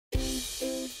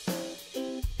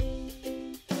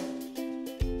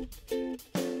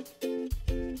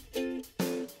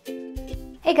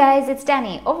Hey guys, it's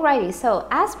Danny. Alrighty, so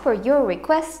as per your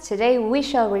request, today we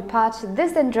shall repot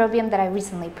this dendrobium that I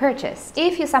recently purchased.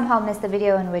 If you somehow missed the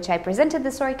video in which I presented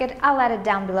this orchid, I'll add it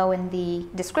down below in the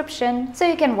description so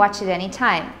you can watch it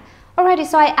anytime. Alrighty,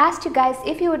 so I asked you guys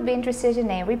if you would be interested in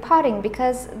a repotting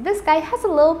because this guy has a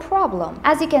little problem.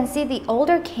 As you can see, the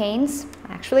older canes,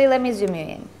 actually let me zoom you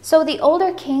in. So the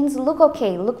older canes look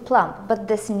okay, look plump, but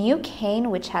this new cane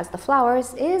which has the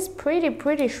flowers is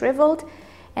pretty shriveled,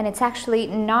 and it's actually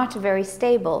not very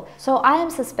stable. So I am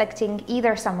suspecting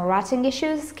either some rotting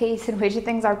issues, case in which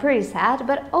things are pretty sad,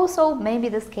 but also maybe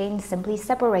this cane simply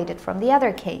separated from the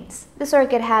other canes. This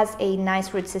orchid has a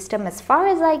nice root system as far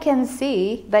as I can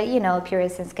see, but you know,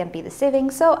 appearances can be deceiving,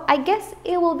 so I guess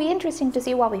it will be interesting to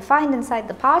see what we find inside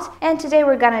the pot, and today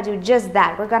we're gonna do just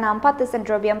that. We're gonna unpot this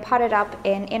dendrobium, pot it up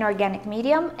in inorganic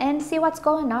medium, and see what's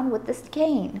going on with this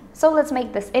cane. So let's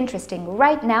make this interesting.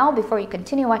 Right now, before you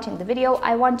continue watching the video,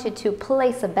 I want you to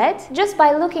place a bet. Just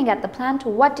by looking at the plant,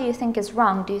 what do you think is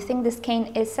wrong? Do you think this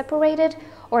cane is separated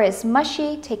or is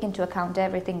mushy? Take into account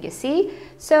everything you see.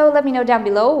 So let me know down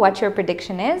below what your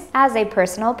prediction is. As a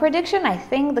personal prediction, I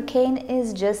think the cane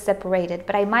is just separated,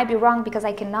 but I might be wrong because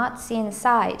I cannot see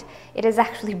inside. It is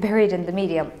actually buried in the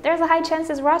medium. There's a high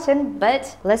chance it's rotten,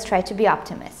 but let's try to be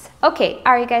optimists. Okay,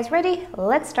 are you guys ready?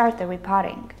 Let's start the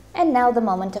repotting. And now the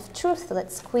moment of truth.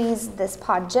 Let's squeeze this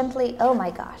pot gently. Oh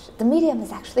my gosh, the medium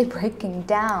is actually breaking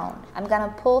down. I'm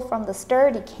gonna pull from the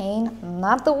sturdy cane,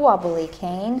 not the wobbly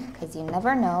cane, because you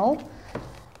never know.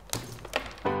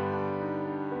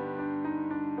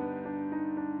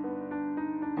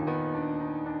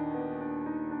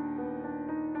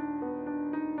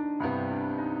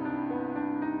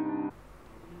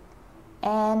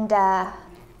 And that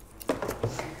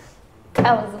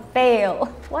was a fail.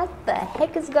 What the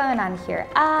heck is going on here?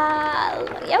 Okay,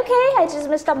 I just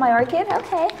messed up my orchid.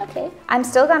 Okay. I'm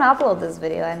still gonna upload this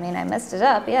video. I mean, I messed it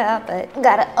up, yeah, but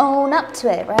gotta own up to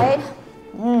it, right?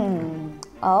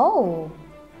 Oh,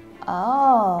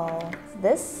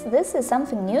 this is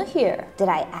something new here. Did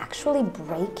I actually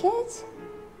break it?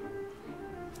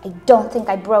 I don't think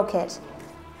I broke it.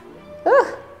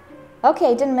 Ugh.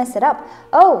 Okay, I didn't mess it up.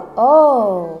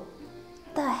 Oh.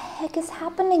 The heck is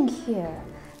happening here?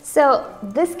 So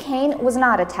this cane was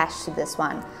not attached to this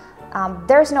one.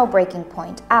 There's no breaking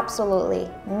point, absolutely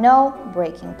no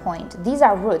breaking point. These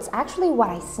are roots. Actually, what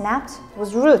I snapped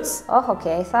was roots. Oh,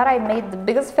 okay, I thought I made the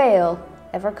biggest fail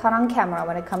ever caught on camera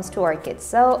when it comes to orchids.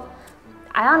 So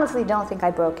I honestly don't think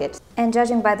I broke it. And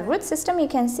judging by the root system, you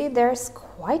can see there's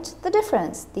quite the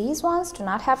difference. These ones do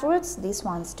not have roots, these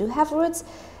ones do have roots.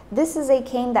 This is a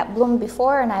cane that bloomed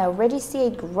before and I already see a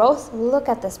growth. Look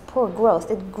at this poor growth.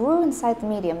 It grew inside the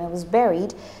medium, it was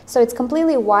buried. So it's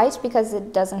completely white because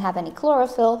it doesn't have any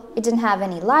chlorophyll. It didn't have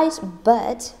any light,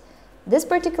 but this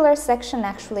particular section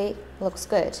actually looks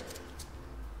good.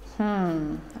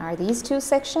 Are these two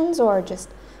sections or just,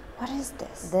 what is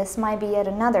this? This might be yet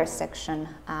another section.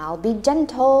 I'll be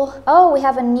gentle. Oh, we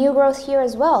have a new growth here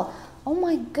as well. Oh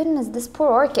my goodness, this poor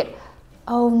orchid.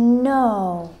 Oh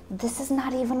no, this is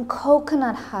not even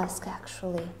coconut husk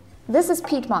actually. This is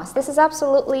peat moss. This is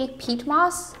absolutely peat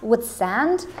moss with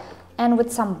sand and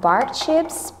with some bark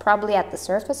chips, probably at the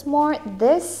surface more.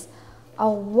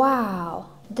 Oh wow,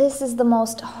 this is the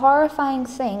most horrifying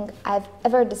thing I've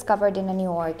ever discovered in a new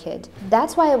orchid.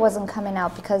 That's why it wasn't coming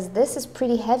out, because this is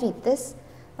pretty heavy.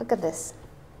 Look at this.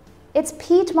 It's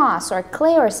peat moss or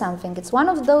clay or something. It's one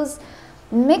of those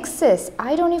mixes,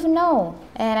 I don't even know.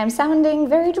 And I'm sounding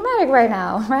very dramatic right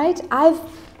now, right? I've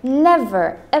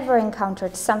never ever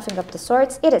encountered something of the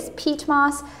sorts. It is peat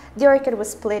moss. The orchid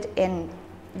was split in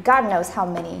God knows how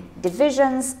many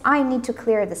divisions. I need to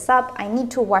clear this up. I need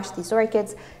to wash these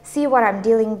orchids, see what I'm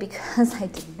dealing, because I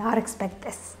did not expect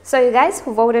this. So you guys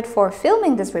who voted for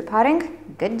filming this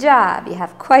repotting, good job. You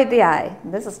have quite the eye.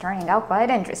 This is turning out quite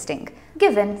interesting.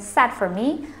 Given, sad for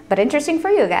me, but interesting for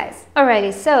you guys.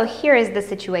 Alrighty, so here is the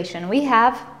situation. We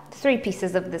have 3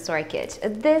 pieces of this orchid.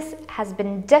 This has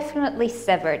been definitely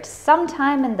severed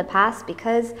sometime in the past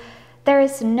because there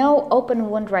is no open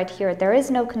wound right here. There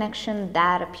is no connection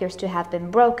that appears to have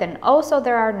been broken. Also,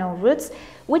 there are no roots,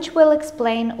 which will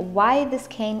explain why this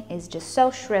cane is just so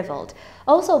shriveled.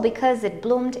 Also, because it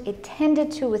bloomed, it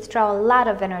tended to withdraw a lot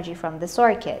of energy from this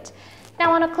orchid.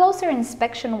 Now, on a closer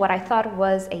inspection, what I thought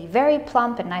was a very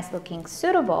plump and nice looking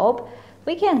pseudobulb,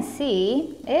 we can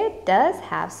see it does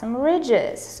have some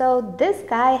ridges. So this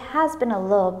guy has been a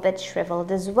little bit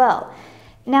shriveled as well.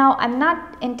 Now, I'm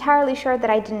not entirely sure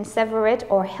that I didn't sever it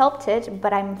or helped it,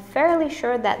 but I'm fairly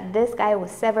sure that this guy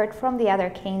was severed from the other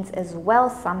canes as well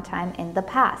sometime in the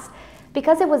past.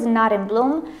 Because it was not in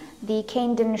bloom, the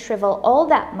cane didn't shrivel all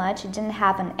that much, it didn't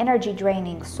have an energy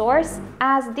draining source,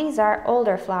 as these are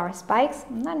older flower spikes.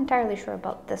 I'm not entirely sure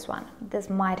about this one. This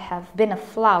might have been a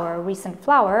flower, a recent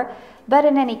flower, but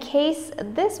in any case,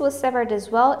 this was severed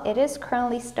as well. It is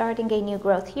currently starting a new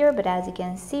growth here, but as you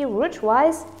can see,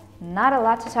 root-wise, not a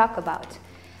lot to talk about.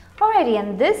 Alrighty,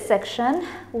 in this section,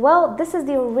 well, this is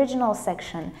the original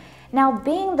section. Now,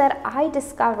 being that I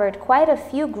discovered quite a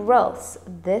few growths,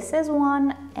 this is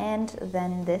one, and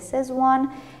then this is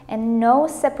one, and no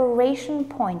separation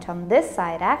point on this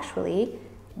side actually.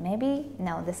 Maybe,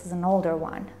 no, this is an older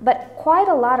one. But quite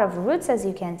a lot of roots, as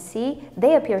you can see,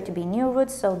 they appear to be new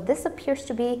roots, so this appears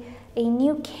to be a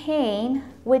new cane,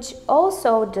 which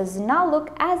also does not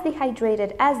look as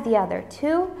dehydrated as the other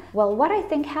two. Well, what I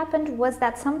think happened was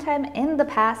that sometime in the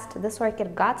past, this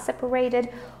orchid got separated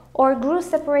or grew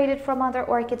separated from other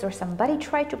orchids, or somebody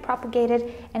tried to propagate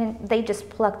it and they just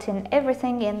plucked in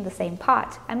everything in the same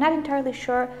pot. I'm not entirely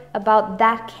sure about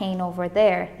that cane over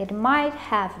there. It might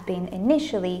have been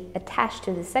initially attached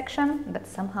to this section, but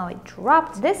somehow it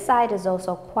dropped. This side is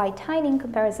also quite tiny in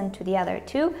comparison to the other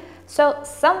two, so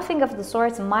something of the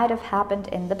sorts might have happened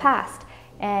in the past.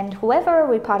 And whoever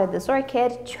repotted this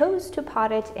orchid chose to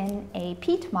pot it in a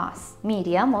peat moss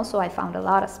medium. Also, I found a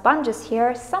lot of sponges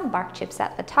here, some bark chips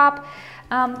at the top.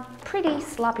 Pretty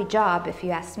sloppy job if you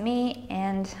ask me,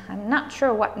 and I'm not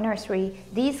sure what nursery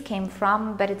these came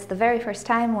from, but it's the very first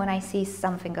time when I see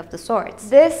something of the sorts.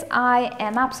 This, I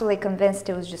am absolutely convinced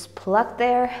it was just plucked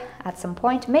there at some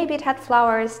point. Maybe it had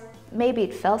flowers, maybe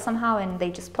it fell somehow and they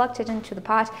just plucked it into the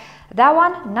pot. That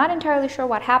one, not entirely sure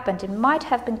what happened. It might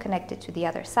have been connected to the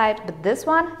other side, but this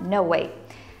one, no way.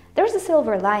 There's a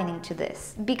silver lining to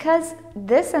this. Because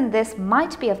this and this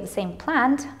might be of the same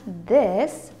plant,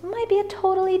 this might be a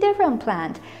totally different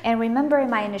plant. And remember in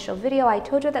my initial video, I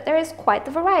told you that there is quite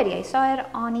the variety. I saw it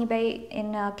on eBay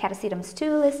in Catasetum's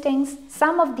 2 listings.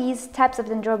 Some of these types of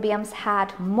dendrobiums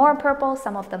had more purple,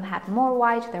 some of them had more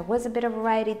white. There was a bit of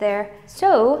variety there.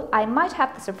 So I might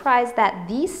have the surprise that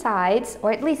these sides,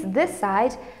 or at least this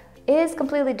side, is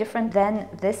completely different than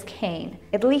this cane.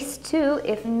 At least 2,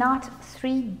 if not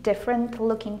 3 different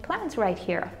looking plants right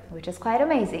here, which is quite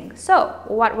amazing. So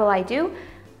what will I do?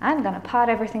 I'm gonna pot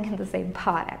everything in the same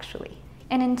pot actually.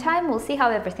 And in time, we'll see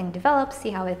how everything develops, see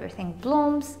how everything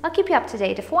blooms. I'll keep you up to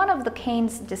date. If one of the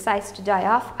canes decides to die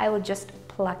off, I will just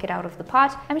pluck it out of the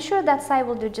pot. I'm sure that side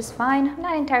will do just fine. I'm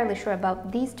not entirely sure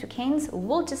about these 2 canes.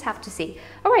 We'll just have to see.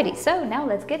 Alrighty, so now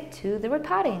let's get to the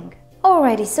repotting.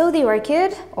 Alrighty, so the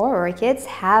orchid, or orchids,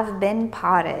 have been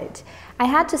potted. I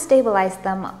had to stabilize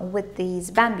them with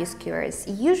these bamboo skewers.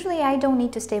 Usually I don't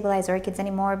need to stabilize orchids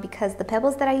anymore because the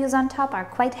pebbles that I use on top are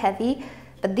quite heavy,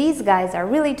 but these guys are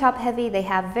really top heavy. They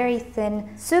have very thin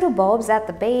pseudobulbs at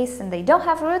the base and they don't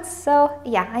have roots, so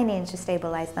yeah, I need to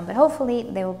stabilize them, but hopefully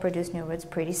they will produce new roots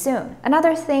pretty soon.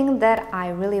 Another thing that I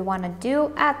really want to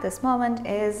do at this moment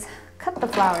is cut the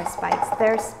flower spikes.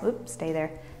 Stay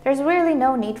there. There's really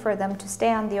no need for them to stay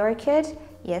on the orchid.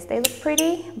 Yes, they look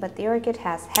pretty, but the orchid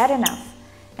has had enough.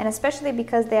 And especially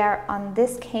because they are on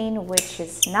this cane, which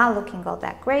is not looking all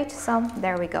that great. So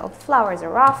there we go, flowers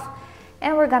are off,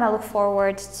 and we're gonna look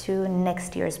forward to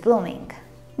next year's blooming.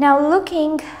 Now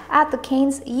looking at the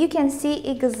canes, you can see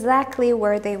exactly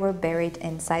where they were buried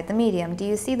inside the medium. Do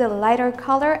you see the lighter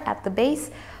color at the base?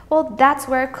 Well, that's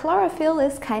where chlorophyll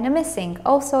is kind of missing.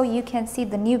 Also, you can see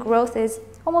the new growth is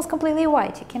almost completely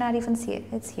white. You cannot even see it.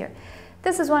 It's here.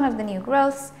 This is one of the new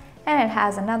growths, and it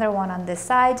has another one on this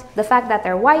side. The fact that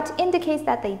they're white indicates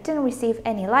that they didn't receive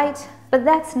any light, but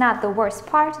that's not the worst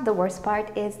part. The worst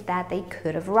part is that they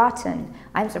could have rotten.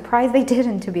 I'm surprised they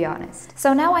didn't, to be honest.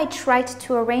 So now I tried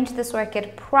to arrange this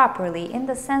orchid properly in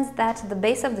the sense that the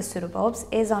base of the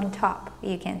pseudobulbs is on top.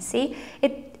 You can see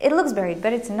it looks buried,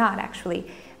 but it's not actually.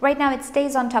 Right now it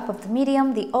stays on top of the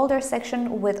medium. The older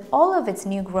section with all of its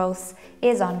new growths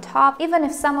is on top. Even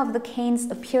if some of the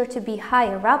canes appear to be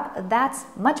higher up, that's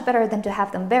much better than to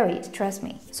have them buried, trust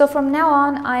me. So from now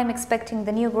on, I'm expecting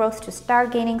the new growth to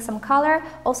start gaining some color.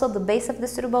 Also the base of the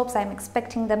pseudobulbs, I'm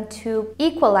expecting them to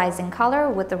equalize in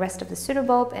color with the rest of the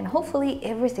pseudobulb, and hopefully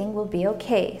everything will be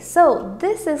okay. So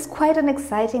this is quite an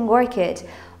exciting orchid.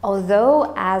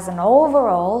 Although, as an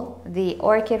overall, the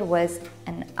orchid was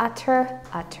an utter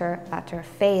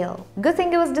fail. Good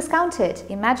thing it was discounted.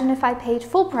 Imagine if I paid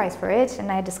full price for it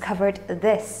and I discovered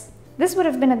this. This would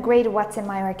have been a great what's in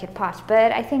my orchid pot,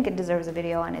 but I think it deserves a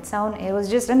video on its own. It was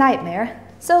just a nightmare.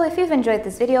 So if you've enjoyed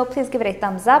this video, please give it a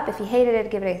thumbs up. If you hated it,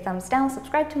 give it a thumbs down.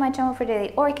 Subscribe to my channel for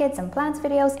daily orchids and plants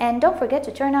videos. And don't forget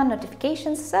to turn on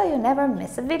notifications so you never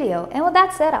miss a video. And with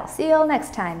that said, I'll see you all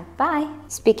next time. Bye!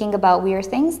 Speaking about weird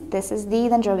things, this is the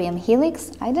Dendrobium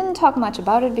helix. I didn't talk much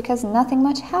about it because nothing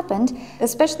much happened,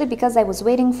 especially because I was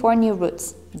waiting for new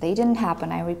roots. They didn't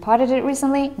happen. I repotted it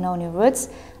recently, no new roots.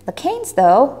 The canes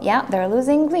though, yeah, they're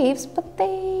losing leaves, but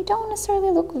they don't necessarily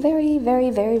look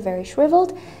very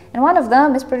shriveled. And one of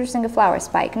them is producing a flower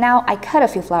spike. Now, I cut a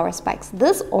few flower spikes.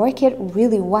 This orchid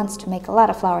really wants to make a lot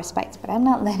of flower spikes, but I'm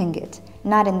not letting it.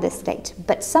 Not in this state.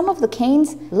 But some of the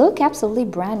canes look absolutely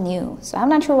brand new. So I'm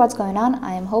not sure what's going on.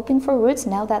 I am hoping for roots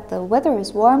now that the weather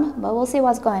is warm, but we'll see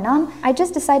what's going on. I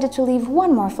just decided to leave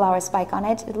one more flower spike on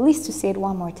it, at least to see it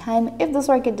one more time. If this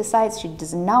orchid decides she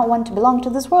does not want to belong to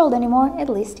this world anymore, at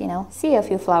least, you know, see a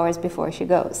few flowers before she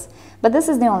goes. But this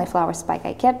is the only flower spike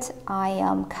I kept.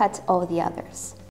 I cut all the others.